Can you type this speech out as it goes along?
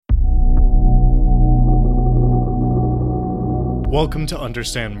Welcome to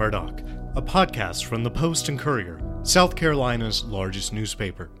Understand Murdaugh, a podcast from the Post and Courier, South Carolina's largest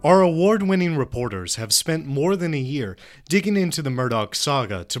newspaper. Our award-winning reporters have spent more than a year digging into the Murdaugh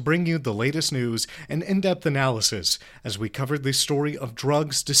saga to bring you the latest news and in-depth analysis as we cover the story of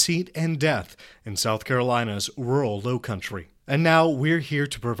drugs, deceit, and death in South Carolina's rural Lowcountry. And now we're here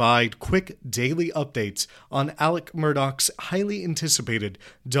to provide quick daily updates on Alec Murdaugh's highly anticipated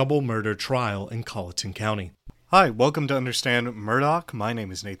double murder trial in Colleton County. Hi, welcome to Understand Murdaugh. My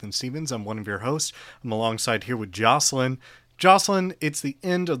name is Nathan Stevens. I'm one of your hosts. I'm alongside here with Jocelyn. Jocelyn, it's the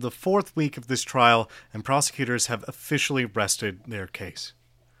end of the fourth week of this trial, and prosecutors have officially rested their case.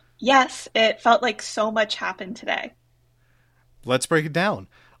 Yes, it felt like so much happened today. Let's break it down.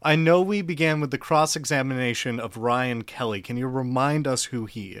 I know we began with the cross-examination of Ryan Kelly. Can you remind us who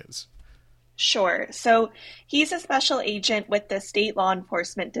he is? Sure. So he's a special agent with the State Law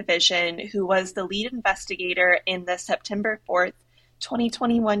Enforcement Division who was the lead investigator in the September 4th,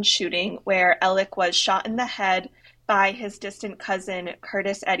 2021 shooting where Alec was shot in the head by his distant cousin,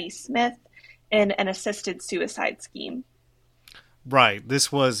 Curtis Eddie Smith, in an assisted suicide scheme. Right.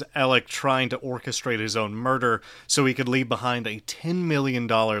 This was Alec trying to orchestrate his own murder so he could leave behind a $10 million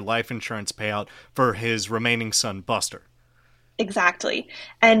life insurance payout for his remaining son, Buster. Exactly.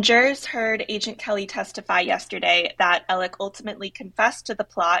 And jurors heard Agent Kelly testify yesterday that Alec ultimately confessed to the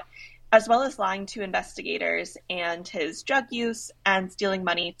plot, as well as lying to investigators and his drug use and stealing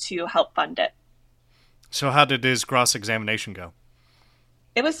money to help fund it. So how did his cross-examination go?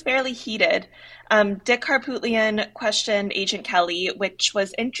 It was fairly heated. Dick Harpootlian questioned Agent Kelly, which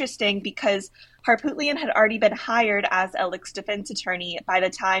was interesting because Harpootlian had already been hired as Alec's defense attorney by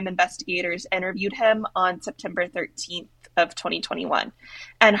the time investigators interviewed him on September 13th of 2021.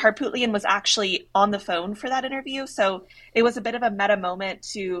 And Harpootlian was actually on the phone for that interview, so it was a bit of a meta moment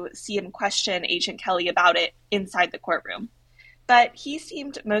to see him question Agent Kelly about it inside the courtroom. But he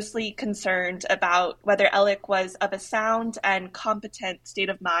seemed mostly concerned about whether Alec was of a sound and competent state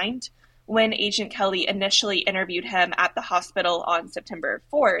of mind when Agent Kelly initially interviewed him at the hospital on September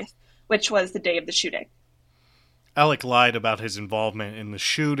 4th, which was the day of the shooting. Alec lied about his involvement in the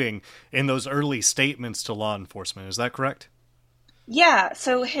shooting in those early statements to law enforcement. Is that correct? Yeah,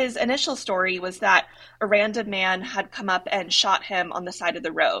 so his initial story was that a random man had come up and shot him on the side of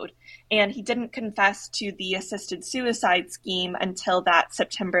the road, and he didn't confess to the assisted suicide scheme until that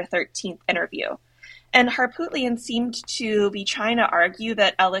September 13th interview. And Harpootlian seemed to be trying to argue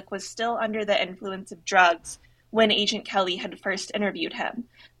that Alec was still under the influence of drugs when Agent Kelly had first interviewed him.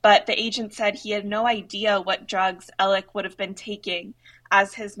 But the agent said he had no idea what drugs Alec would have been taking,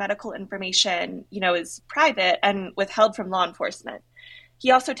 as his medical information, is private and withheld from law enforcement. He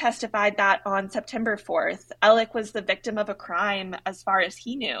also testified that on September 4th, Alec was the victim of a crime as far as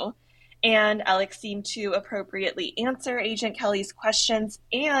he knew, and Alec seemed to appropriately answer Agent Kelly's questions,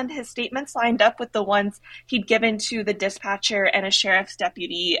 and his statements lined up with the ones he'd given to the dispatcher and a sheriff's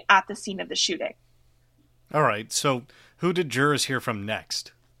deputy at the scene of the shooting. All right, so who did jurors hear from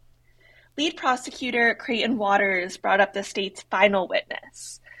next? Lead prosecutor Creighton Waters brought up the state's final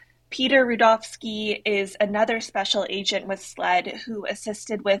witness. Peter Rudofsky is another special agent with SLED who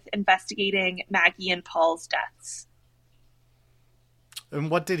assisted with investigating Maggie and Paul's deaths.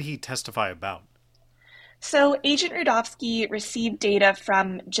 And what did he testify about? So Agent Rudofsky received data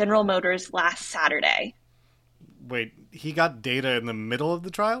from General Motors last Saturday. Wait, he got data in the middle of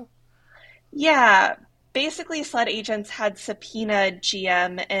the trial? Yeah. Basically, SLED agents had subpoenaed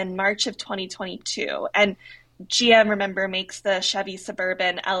GM in March of 2022, and GM, remember, makes the Chevy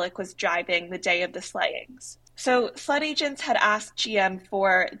Suburban Alec was driving the day of the slayings. So SLED agents had asked GM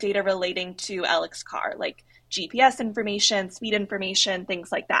for data relating to Alec's car, like GPS information, speed information, things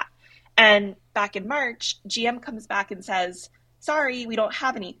like that. And back in March, GM comes back and says, sorry, we don't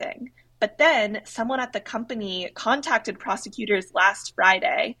have anything. But then someone at the company contacted prosecutors last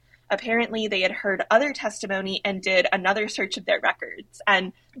Friday. Apparently, they had heard other testimony and did another search of their records.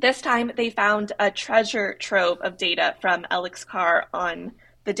 And this time, they found a treasure trove of data from Alec's car on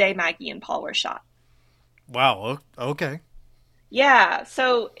the day Maggie and Paul were shot. Wow, okay. Yeah,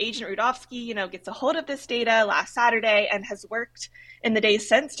 so Agent Rudofsky, gets a hold of this data last Saturday and has worked in the days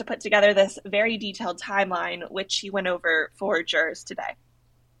since to put together this very detailed timeline, which he went over for jurors today.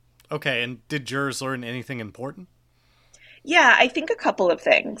 Okay, and did jurors learn anything important? Yeah, I think a couple of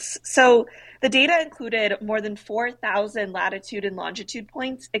things. So the data included more than 4,000 latitude and longitude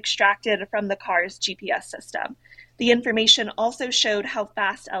points extracted from the car's GPS system. The information also showed how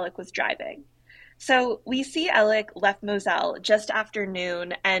fast Alec was driving. So we see Alec left Moselle just after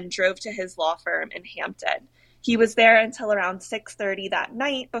noon and drove to his law firm in Hampton. He was there until around 6:30 that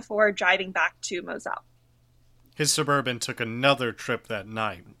night before driving back to Moselle. His Suburban took another trip that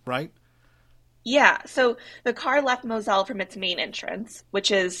night, right? Yeah, so the car left Moselle from its main entrance,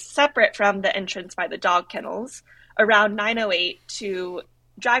 which is separate from the entrance by the dog kennels, around 9:08 to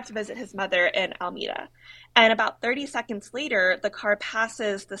drive to visit his mother in Almeda. And about 30 seconds later, the car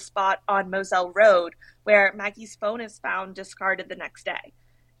passes the spot on Moselle Road where Maggie's phone is found discarded the next day.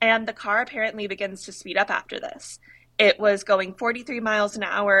 And the car apparently begins to speed up after this. It was going 43 miles an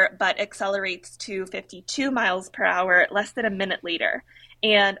hour, but accelerates to 52 miles per hour less than a minute later.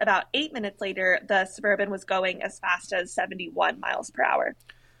 And about 8 minutes later, the Suburban was going as fast as 71 miles per hour.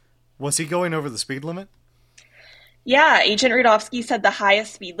 Was he going over the speed limit? Yeah, Agent Rudofsky said the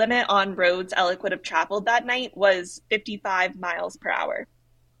highest speed limit on roads Alec would have traveled that night was 55 miles per hour.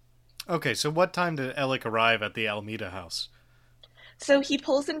 Okay, so what time did Alec arrive at the Almeda house? So he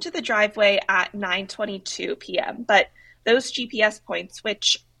pulls into the driveway at 9:22 p.m., but those GPS points,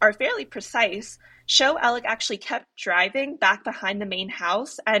 which are fairly precise, show Alec actually kept driving back behind the main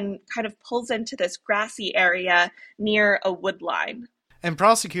house and kind of pulls into this grassy area near a wood line. And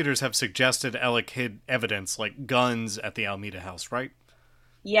prosecutors have suggested Alec hid evidence like guns at the Almeda house, right?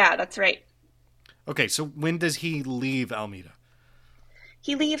 Yeah, that's right. Okay, so when does he leave Almeda?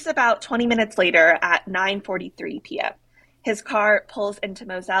 He leaves about 20 minutes later at 9:43 p.m. His car pulls into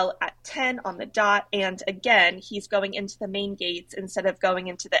Moselle at 10 on the dot, and again, he's going into the main gates instead of going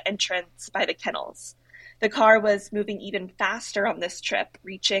into the entrance by the kennels. The car was moving even faster on this trip,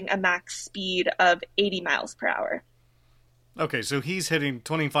 reaching a max speed of 80 miles per hour. Okay, so he's hitting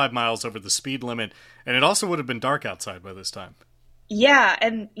 25 miles over the speed limit, and it also would have been dark outside by this time. Yeah,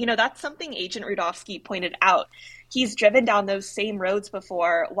 and that's something Agent Rudofsky pointed out. He's driven down those same roads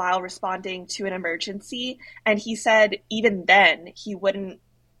before while responding to an emergency, and he said even then he wouldn't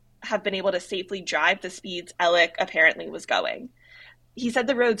have been able to safely drive the speeds Alec apparently was going. He said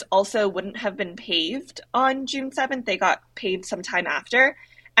the roads also wouldn't have been paved on June 7th. They got paved sometime after.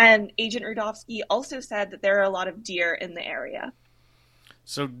 And Agent Rudofsky also said that there are a lot of deer in the area.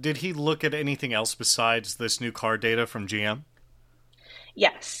 So did he look at anything else besides this new car data from GM?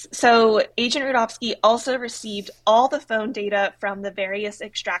 Yes. So Agent Rudofsky also received all the phone data from the various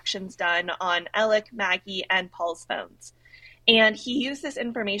extractions done on Alec, Maggie, and Paul's phones. And he used this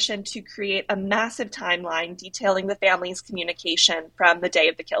information to create a massive timeline detailing the family's communication from the day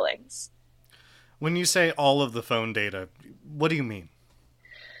of the killings. When you say all of the phone data, what do you mean?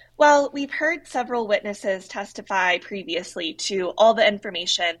 Well, we've heard several witnesses testify previously to all the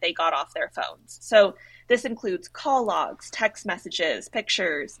information they got off their phones. So this includes call logs, text messages,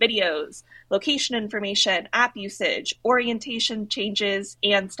 pictures, videos, location information, app usage, orientation changes,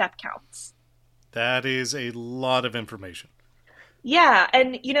 and step counts. That is a lot of information. Yeah,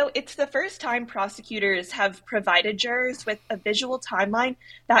 and it's the first time prosecutors have provided jurors with a visual timeline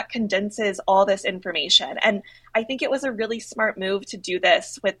that condenses all this information. And I think it was a really smart move to do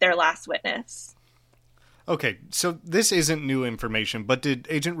this with their last witness. Okay, so this isn't new information, but did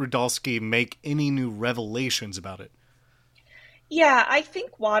Agent Rudolsky make any new revelations about it? Yeah, I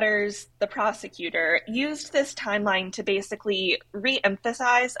think Waters, the prosecutor, used this timeline to basically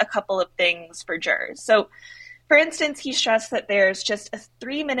re-emphasize a couple of things for jurors. So, for instance, he stressed that there's just a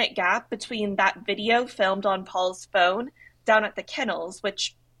 3-minute gap between that video filmed on Paul's phone down at the kennels,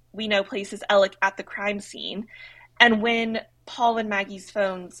 which we know places Alec at the crime scene, and when Paul and Maggie's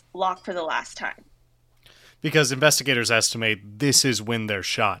phones locked for the last time. Because investigators estimate this is when they're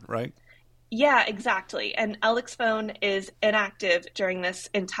shot, right? Yeah, exactly. And Alec's phone is inactive during this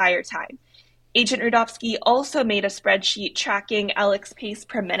entire time. Agent Rudofsky also made a spreadsheet tracking Alec's pace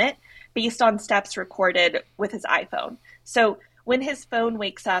per minute based on steps recorded with his iPhone. So when his phone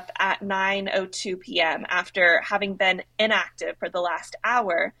wakes up at 9:02 p.m. after having been inactive for the last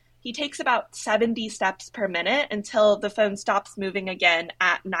hour, he takes about 70 steps per minute until the phone stops moving again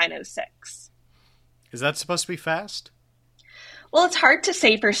at 9:06. Is that supposed to be fast? Well, it's hard to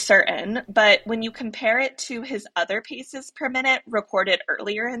say for certain, but when you compare it to his other paces per minute recorded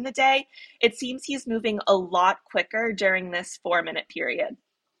earlier in the day, it seems he's moving a lot quicker during this 4-minute period.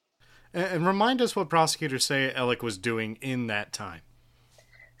 And remind us what prosecutors say Alec was doing in that time.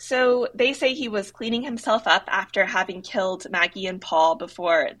 So they say he was cleaning himself up after having killed Maggie and Paul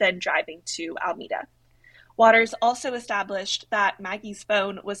before then driving to Almeda. Waters also established that Maggie's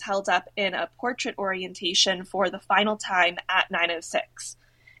phone was held up in a portrait orientation for the final time at 9:06,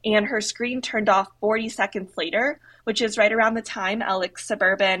 and her screen turned off 40 seconds later, which is right around the time Alec's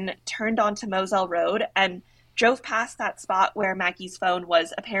Suburban turned onto Moselle Road and drove past that spot where Maggie's phone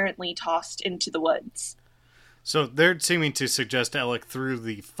was apparently tossed into the woods. So they're seeming to suggest Alec threw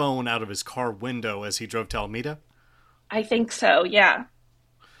the phone out of his car window as he drove to Almeda? I think so, yeah.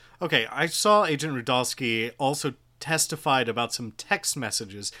 Okay, I saw Agent Rudowski also testified about some text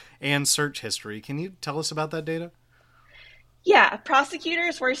messages and search history. Can you tell us about that data? Yeah,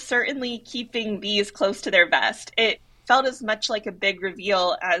 prosecutors were certainly keeping these close to their vest. It felt as much like a big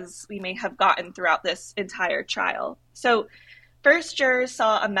reveal as we may have gotten throughout this entire trial. So, first jurors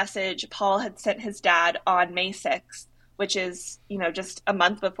saw a message Paul had sent his dad on May 6th, which is, just a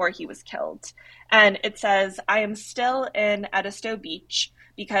month before he was killed. And it says, "I am still in Edisto Beach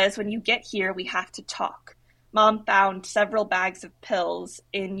because when you get here, we have to talk. Mom found several bags of pills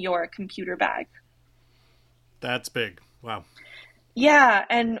in your computer bag." That's big. Wow. Yeah,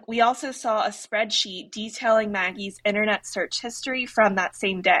 and we also saw a spreadsheet detailing Maggie's internet search history from that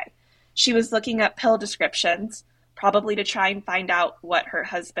same day. She was looking up pill descriptions, probably to try and find out what her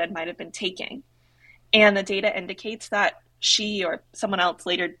husband might have been taking. And the data indicates that she or someone else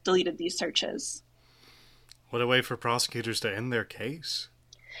later deleted these searches. What a way for prosecutors to end their case.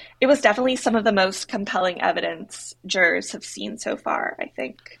 It was definitely some of the most compelling evidence jurors have seen so far, I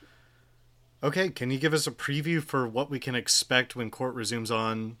think. Okay, can you give us a preview for what we can expect when court resumes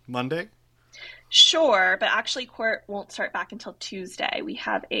on Monday? Sure, but actually court won't start back until Tuesday. We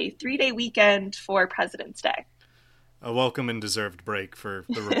have a 3-day weekend for President's Day. A welcome and deserved break for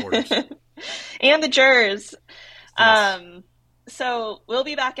the reporters. And the jurors. Yes. So we'll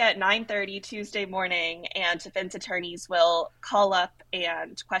be back at 9:30 Tuesday morning, and defense attorneys will call up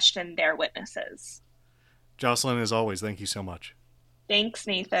and question their witnesses. Jocelyn, as always, thank you so much. Thanks,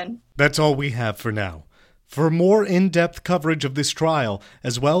 Nathan. That's all we have for now. For more in-depth coverage of this trial,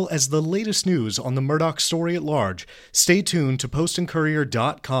 as well as the latest news on the Murdaugh story at large, stay tuned to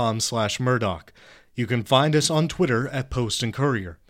postandcourier.com/Murdaugh. You can find us on Twitter at Post and Courier.